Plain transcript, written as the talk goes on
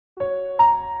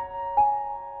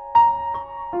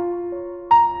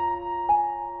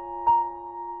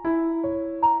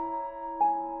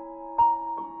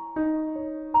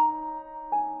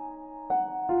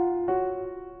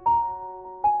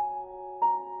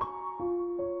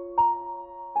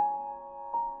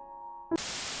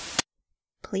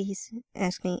please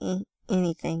ask me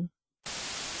anything.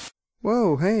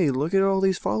 Whoa, hey, look at all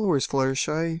these followers,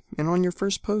 Fluttershy, and on your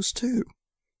first post too.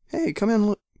 Hey, come in,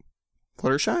 look.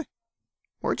 Fluttershy?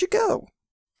 Where'd you go?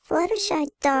 Fluttershy,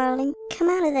 darling, come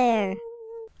out of there.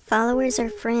 Followers are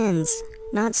friends,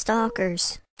 not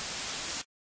stalkers.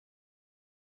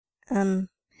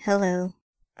 Hello.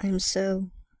 I'm so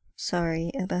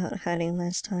sorry about hiding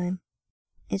last time.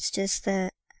 It's just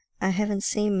that I haven't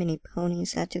seen many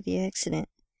ponies after the accident,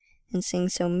 and seeing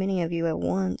so many of you at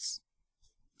once.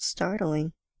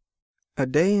 Startling. A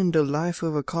day in the life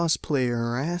of a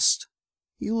cosplayer, Ast.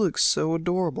 You look so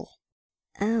adorable.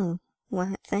 Oh,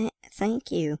 why,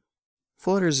 thank you.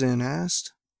 Flutter's in,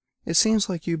 Ast. It seems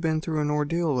like you've been through an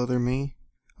ordeal, other me.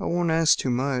 I won't ask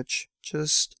too much.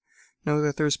 Just know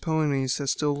that there's ponies that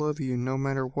still love you no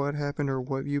matter what happened or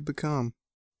what you become.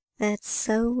 That's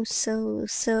so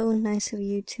nice of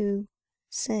you to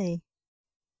say.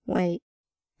 Wait,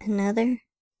 another?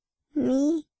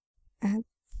 Me? I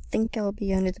think I'll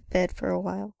be under the bed for a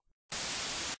while.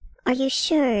 Are you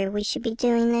sure we should be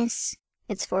doing this?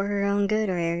 It's for her own good,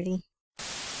 Rarity.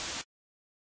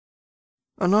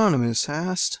 Anonymous,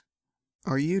 Ast.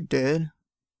 Are you dead?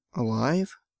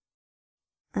 Alive?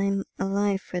 I'm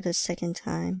alive for the second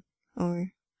time,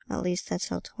 or at least that's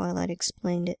how Twilight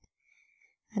explained it.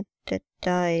 I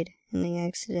died in the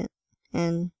accident,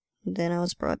 and then I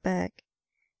was brought back,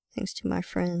 thanks to my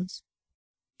friends.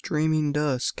 Dreaming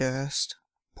dusk, Ast.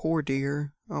 Poor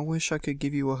dear, I wish I could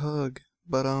give you a hug,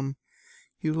 but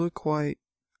you look quite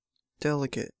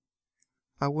delicate.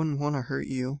 I wouldn't want to hurt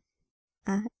you.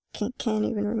 I can't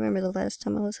even remember the last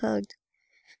time I was hugged.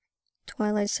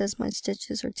 Twilight says my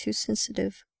stitches are too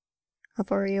sensitive.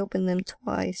 I've already opened them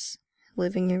twice,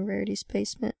 living in Rarity's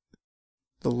basement.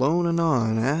 The lone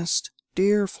Anon asked,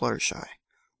 Dear Fluttershy,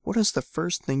 what is the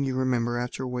first thing you remember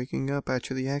after waking up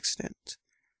after the accident?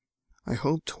 I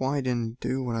hope Twi didn't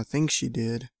do what I think she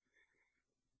did.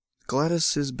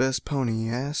 Gladys's best pony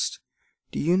asked,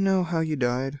 Do you know how you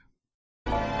died?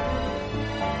 The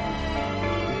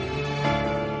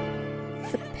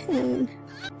pain.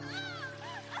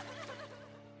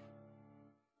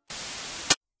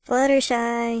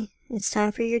 Fluttershy, it's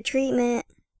time for your treatment.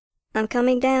 I'm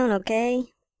coming down, okay?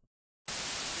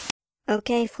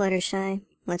 Okay, Fluttershy,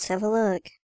 let's have a look.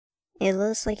 It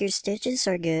looks like your stitches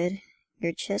are good.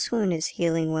 Your chest wound is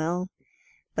healing well,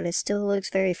 but it still looks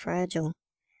very fragile.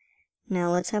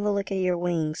 Now let's have a look at your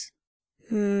wings.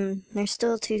 They're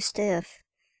still too stiff.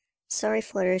 Sorry,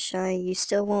 Fluttershy, you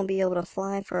still won't be able to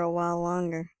fly for a while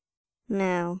longer.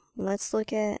 Now, let's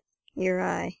look at your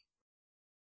eye.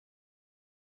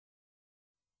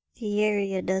 The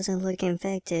area doesn't look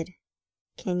infected.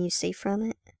 Can you see from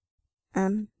it?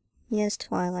 Yes,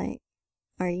 Twilight.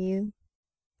 Are you?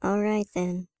 Alright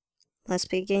then. Let's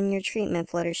begin your treatment,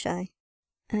 Fluttershy.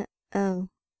 Oh.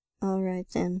 Alright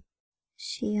then.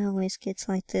 She always gets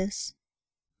like this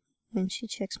when she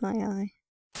checks my eye.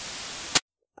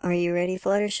 Are you ready,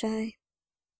 Fluttershy?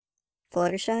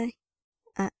 Fluttershy?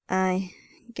 I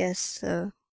guess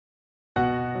so.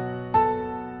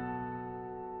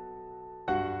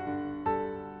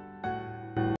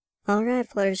 Alright,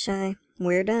 Fluttershy,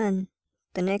 we're done.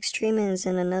 The next treatment is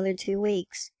in another 2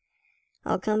 weeks.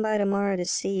 I'll come by tomorrow to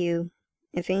see you.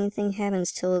 If anything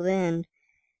happens till then,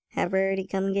 have Rarity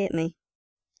come get me.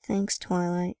 Thanks,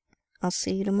 Twilight. I'll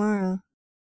see you tomorrow.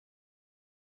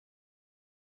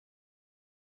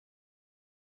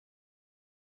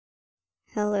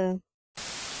 Hello.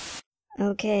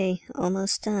 Okay,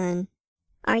 almost done.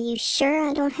 Are you sure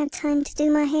I don't have time to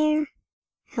do my hair?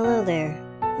 Hello there.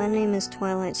 My name is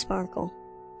Twilight Sparkle.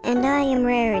 And I am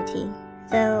Rarity,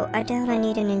 though I doubt I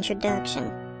need an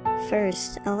introduction.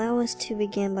 First, allow us to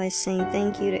begin by saying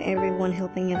thank you to everyone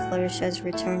helping in Fluttershy's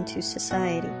return to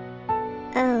society.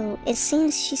 Oh, it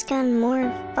seems she's gotten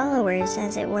more followers,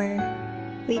 as it were.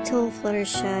 We told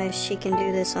Fluttershy she can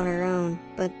do this on her own,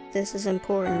 but this is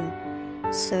important,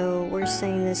 so we're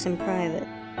saying this in private.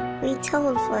 We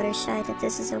told Fluttershy that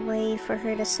this is a way for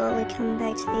her to slowly come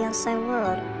back to the outside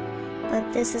world,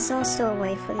 but this is also a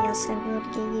way for the outside world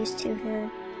to get used to her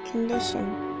condition.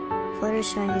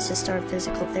 Fluttershy needs to start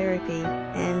physical therapy,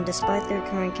 and despite their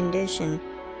current condition,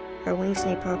 her wings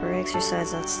need proper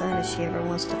exercise outside if she ever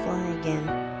wants to fly again.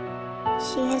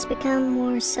 She has become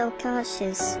more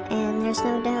self-cautious, and there's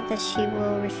no doubt that she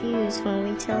will refuse when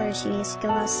we tell her she needs to go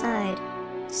outside.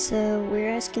 So we're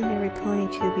asking every pony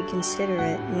to be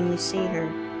considerate when you see her,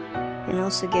 and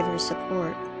also give her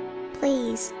support.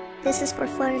 Please, this is for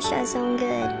Fluttershy's own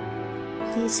good.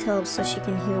 Please help so she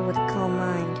can heal with a calm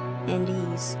mind and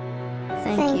ease.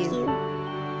 Thank you.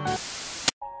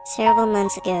 Several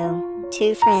months ago,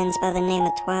 two friends by the name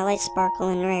of Twilight Sparkle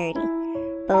and Rarity,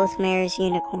 both mares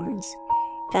unicorns,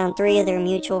 found three of their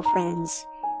mutual friends,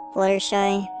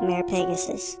 Fluttershy, Mare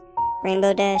Pegasus,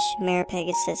 Rainbow Dash, Mare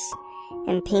Pegasus,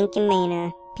 and Pink and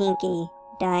Mina, Pinky,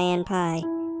 Diane Pie,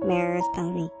 Mare Earth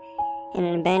Pony, in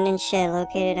an abandoned shed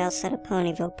located outside of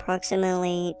Ponyville,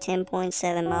 approximately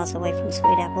 10.7 miles away from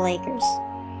Sweet Apple Acres.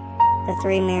 The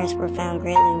three mares were found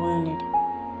greatly wounded.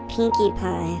 Pinkie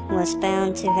Pie was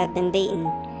found to have been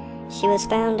beaten. She was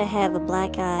found to have a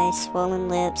black eye, swollen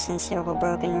lips, and several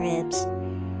broken ribs.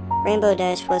 Rainbow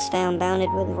Dash was found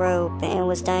bounded with rope and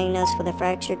was diagnosed with a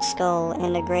fractured skull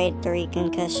and a grade 3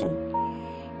 concussion.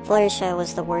 Fluttershy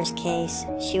was the worst case.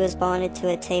 She was bonded to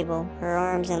a table. Her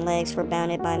arms and legs were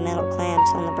bounded by metal clamps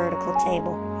on the vertical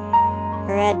table.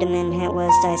 Her abdomen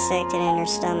was dissected and her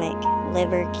stomach,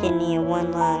 liver, kidney, and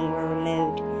one lung were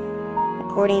removed.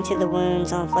 According to the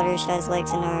wounds on Fluttershy's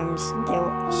legs and arms,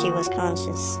 she was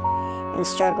conscious and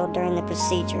struggled during the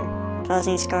procedure,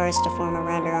 causing scars to form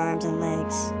around her arms and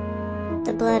legs.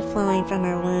 The blood flowing from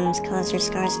her wounds caused her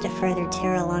scars to further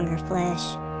tear along her flesh.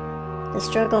 The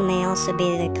struggle may also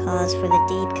be the cause for the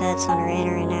deep cuts on her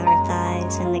inner and outer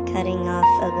thighs and the cutting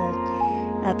off of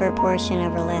the upper portion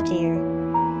of her left ear.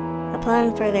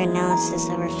 Upon further analysis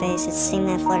of her face, it seemed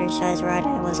that Fluttershy's right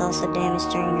eye was also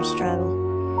damaged during her struggle.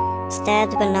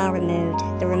 Stabbed but not removed,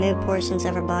 the removed portions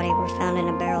of her body were found in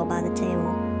a barrel by the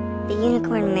table. The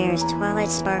unicorn mares Twilight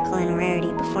Sparkle and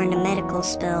Rarity performed a medical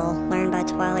spell learned by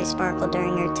Twilight Sparkle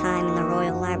during her time in the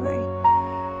Royal Library.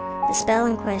 The spell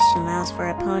in question allows for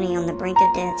a pony on the brink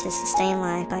of death to sustain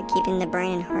life by keeping the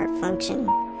brain and heart functioning.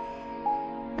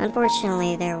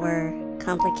 Unfortunately, there were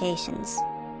complications.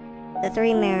 The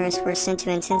three mares were sent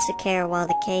to intensive care while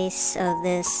the case of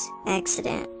this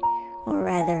accident, or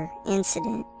rather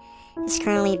incident, is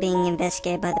currently being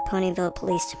investigated by the Ponyville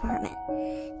Police Department,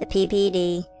 the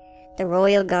PPD, the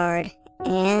Royal Guard,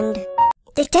 and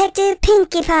Detective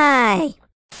Pinkie Pie!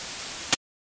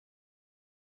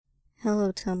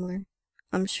 Hello, Tumblr.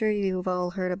 I'm sure you've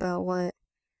all heard about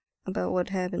what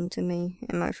happened to me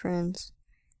and my friends.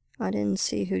 I didn't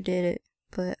see who did it,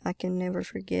 but I can never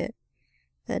forget.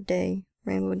 That day,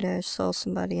 Rainbow Dash saw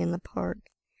somebody in the park.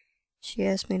 She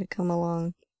asked me to come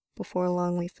along. Before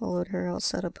long, we followed her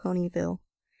outside of Ponyville,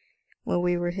 where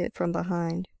we were hit from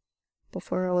behind.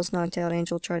 Before I was knocked out,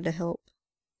 Angel tried to help,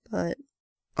 but...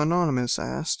 Anonymous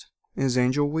asked, "Is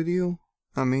Angel with you?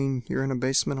 I mean, you're in a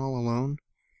basement all alone?"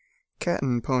 Cat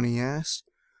and Pony asked,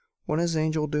 "What is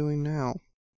Angel doing now?"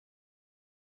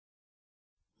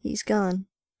 He's gone,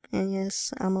 and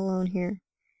yes, I'm alone here.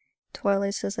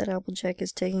 Twilight says that Applejack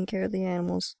is taking care of the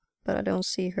animals, but I don't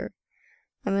see her.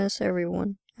 I miss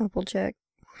everyone. Applejack,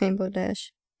 Rainbow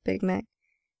Dash, Big Mac,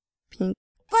 Pink...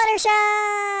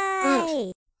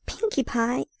 Fluttershy! Pinkie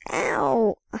Pie!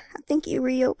 Ow! I think you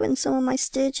reopened some of my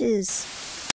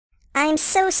stitches. I'm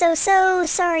so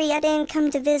sorry I didn't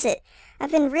come to visit.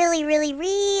 I've been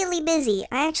really busy.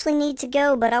 I actually need to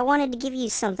go, but I wanted to give you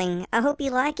something. I hope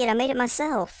you like it. I made it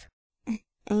myself.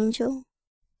 Angel?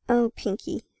 Oh,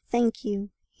 Pinkie, thank you.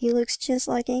 He looks just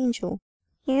like Angel.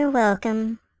 You're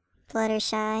welcome,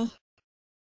 Fluttershy.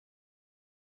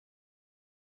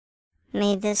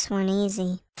 Made this one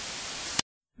easy.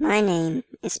 My name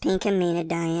is Pink and Mina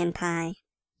Diane Pie.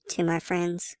 To my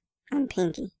friends, I'm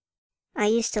Pinkie. I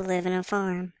used to live in a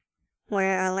farm,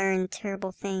 where I learned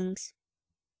terrible things.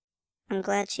 I'm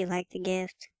glad she liked the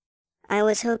gift. I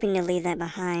was hoping to leave that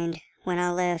behind when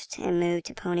I left and moved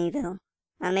to Ponyville.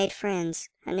 I made friends,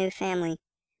 a new family,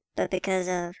 but because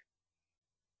of...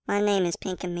 My name is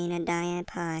Pink and Mina Diane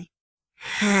Pie.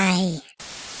 Hi.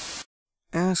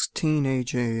 Ask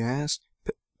Teenage asked,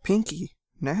 Pinkie,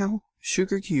 now?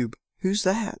 Sugar Cube, who's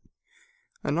that?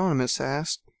 Anonymous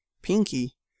asked,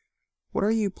 Pinkie, what are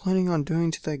you planning on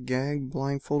doing to that gagged,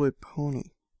 blindfolded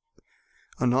pony?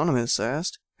 Anonymous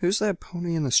asked, who's that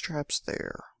pony in the straps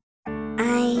there?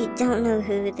 I don't know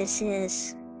who this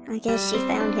is. I guess she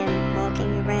found him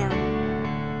walking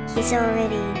around. He's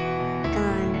already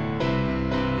gone.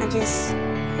 I just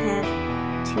have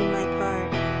to my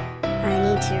part. I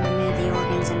need to remove the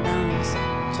organs and bones,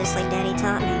 just like Daddy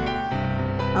taught me.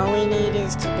 All we need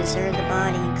is to preserve the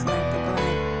body and collect the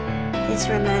blood. This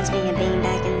reminds me of being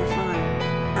back in the farm.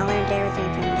 I learned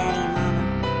everything from Daddy and Mama.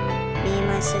 Me and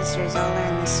my sisters all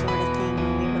learned this sort of thing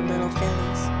when we were little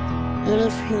fillies.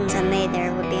 Any friends I made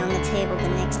there would be on the table the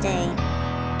next day.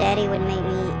 Daddy would make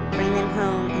me bring them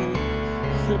home and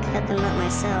cut them up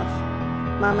myself.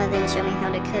 Mama then showed me how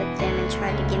to cook them and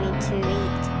tried to give me to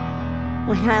eat.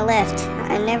 When I left,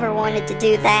 I never wanted to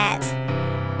do that.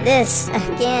 This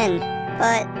again.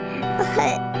 But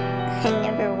I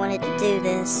never wanted to do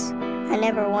this. I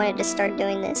never wanted to start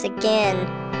doing this again.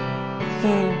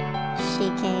 And she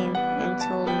came and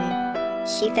told me.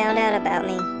 She found out about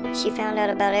me. She found out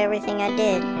about everything I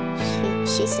did.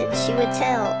 She said she would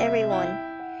tell everyone.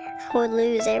 I would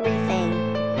lose everything.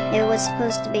 It was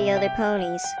supposed to be other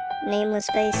ponies, nameless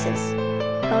faces,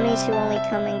 ponies who only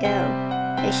come and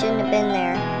go. They shouldn't have been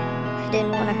there. I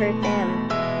didn't want to hurt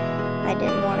them. I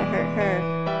didn't want to hurt her.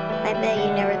 I bet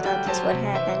you never thought this would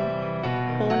happen.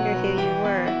 I wonder who you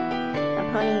were.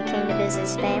 A pony who came to visit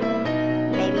his family?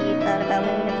 Maybe you thought about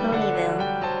moving to Ponyville.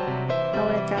 I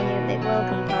would have thrown you a big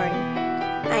welcome party.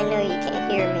 I know you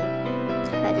can't hear me.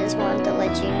 I just wanted to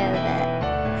let you know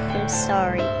that I'm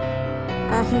sorry.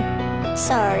 I'm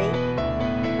sorry.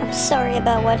 I'm sorry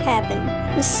about what happened.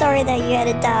 I'm sorry that you had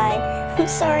to die. I'm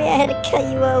sorry I had to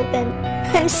cut you open.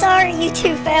 I'm sorry you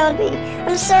two found me.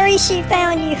 I'm sorry she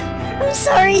found you. I'm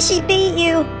sorry she beat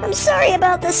you. I'm sorry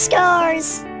about the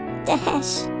scars.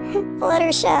 Dash.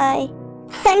 Fluttershy.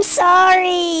 I'm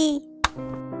sorry.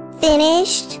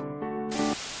 Finished?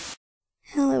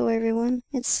 Hello everyone.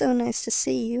 It's so nice to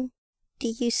see you. Do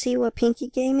you see what Pinky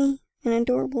gave me? An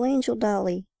adorable angel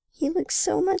dolly. He looks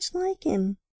so much like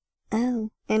him.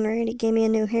 Oh, and Rarity gave me a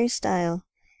new hairstyle.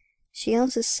 She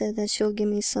also said that she'll give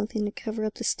me something to cover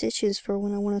up the stitches for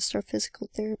when I want to start physical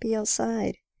therapy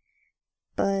outside.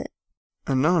 But...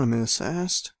 Anonymous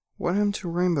asked, what happened to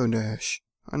Rainbow Dash?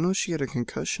 I know she had a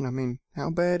concussion. I mean,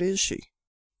 how bad is she?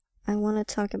 I want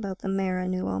to talk about the mare I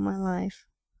knew all my life.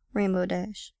 Rainbow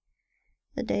Dash.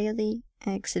 The day of the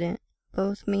accident,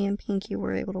 both me and Pinky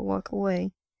were able to walk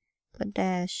away, but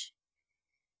Dash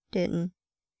didn't.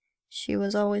 She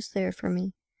was always there for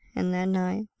me, and that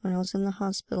night, when I was in the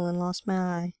hospital and lost my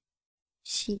eye,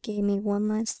 she gave me one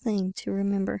last thing to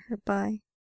remember her by.